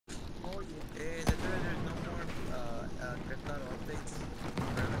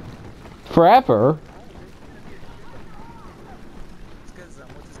forever.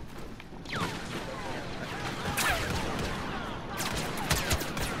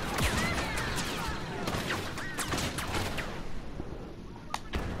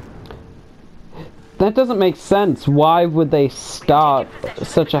 That doesn't make sense. Why would they stop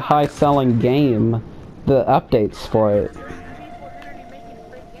such a high-selling game? The updates for it.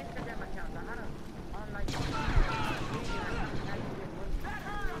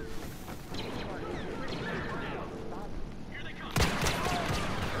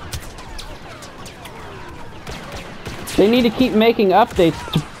 They need to keep making updates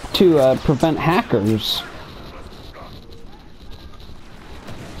to prevent hackers.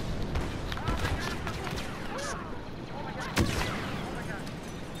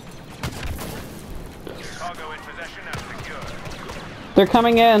 They're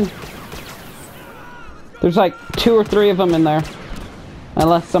coming in. There's like 2 or 3 of them in there.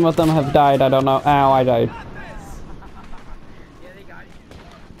 Unless some of them have died, I don't know. Ow, I died.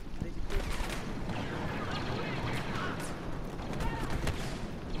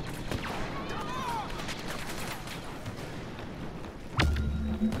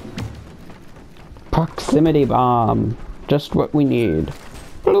 Proximity bomb. Just what we need.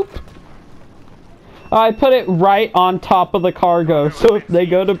 Bloop. I put it right on top of the cargo, so if they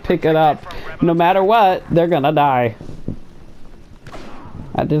go to pick it up, no matter what, they're gonna die.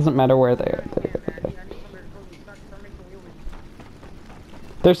 It doesn't matter where they are.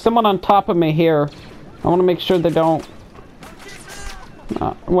 There's someone on top of me here. I want to make sure they don't...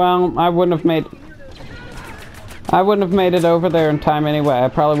 well, I wouldn't have made it over there in time anyway. I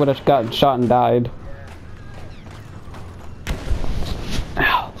probably would have gotten shot and died.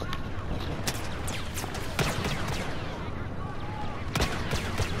 Ow.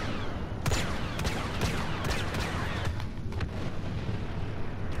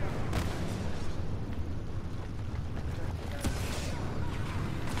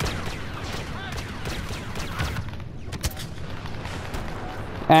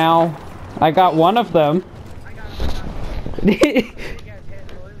 Ow. I got one of them.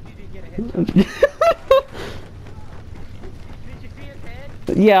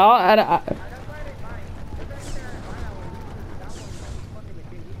 Yeah,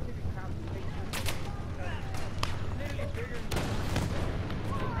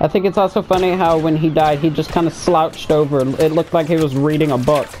 I think it's also funny how when he died, he just kind of slouched over. It looked like he was reading a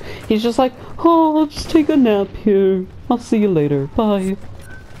book. He's just like, oh, I'll just take a nap here. I'll see you later. Bye.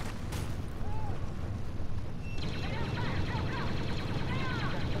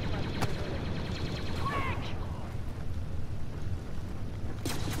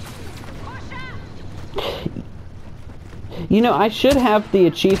 You know, I should have the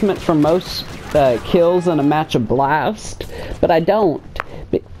achievement for most kills in a match of Blast, but I don't.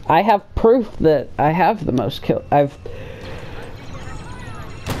 I have proof that I have the most kills.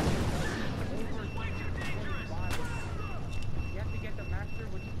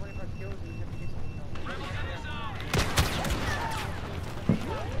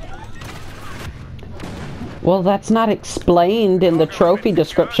 Well, that's not explained in the trophy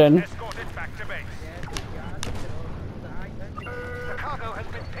description.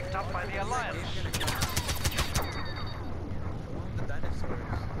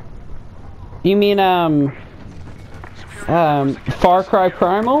 You mean, Far Cry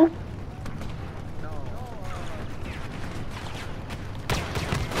Primal?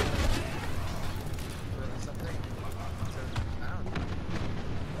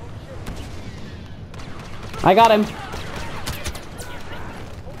 I got him.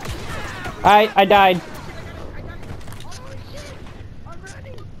 I died.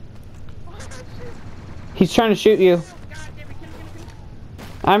 He's trying to shoot you.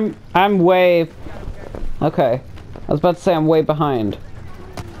 I'm way... Okay. I was about to say I'm way behind.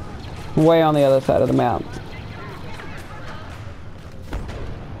 Way on the other side of the map.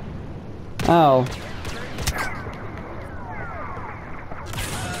 Oh.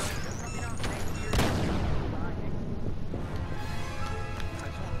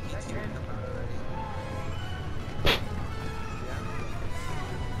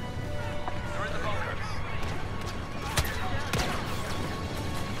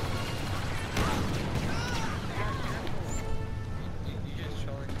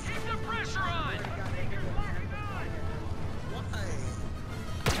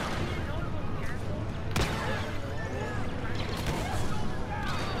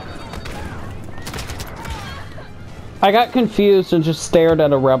 I got confused and just stared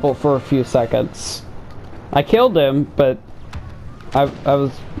at a rebel for a few seconds. I killed him, but I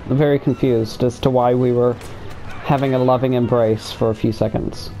was very confused as to why we were having a loving embrace for a few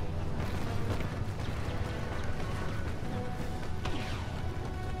seconds.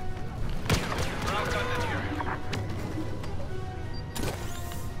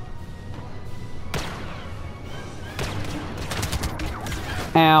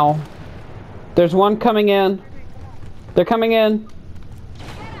 Ow. There's one coming in. They're coming in.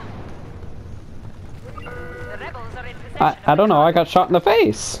 I don't know, I got shot in the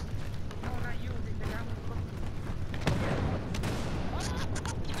face.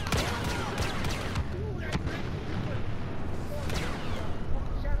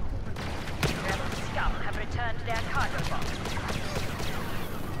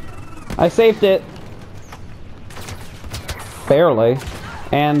 I saved it. Barely.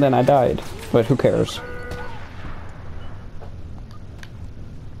 And then I died. But who cares?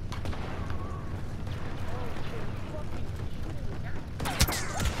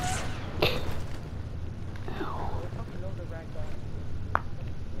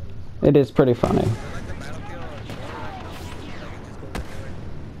 It is pretty funny.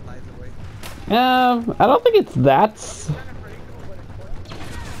 I don't think it's that.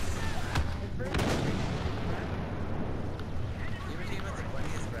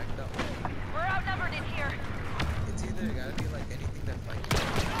 We're outnumbered in here. It's either gotta be like anything that fights.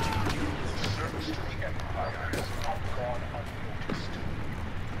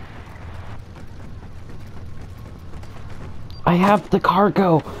 I have the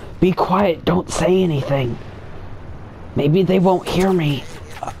cargo. Be quiet, don't say anything. Maybe they won't hear me.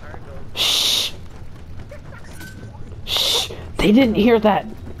 Shh. Shh. They didn't hear that.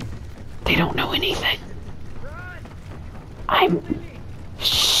 They don't know anything.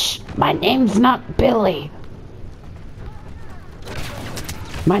 Shh. My name's not Billy.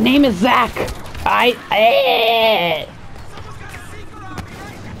 My name is Zach.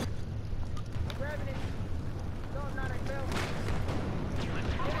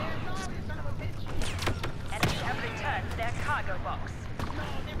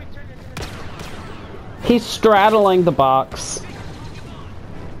 He's straddling the box.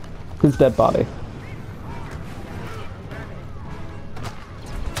 His dead body.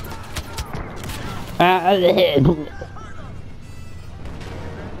 The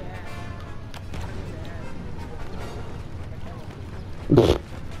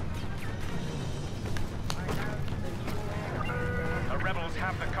rebels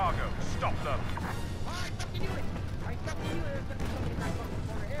have the cargo. Stop them.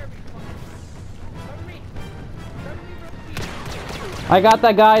 I got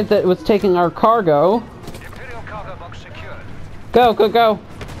that guy that was taking our cargo. Imperial cargo box secured. Go, go, go.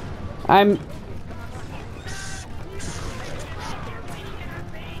 I'm...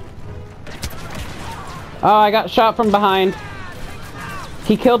 Oh, I got shot from behind.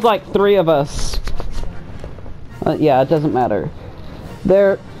 He killed like 3 of us. Yeah, it doesn't matter.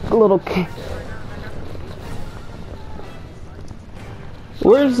 They're little...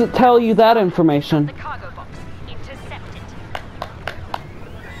 Where does it tell you that information? The cargo box. Intercepted.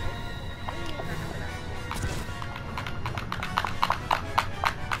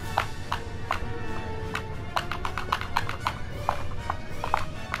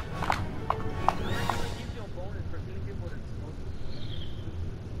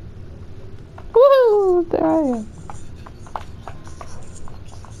 Woohoo! There I am.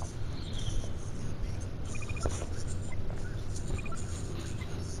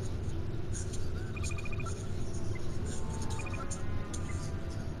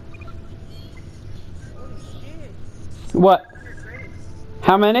 What?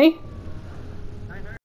 How many?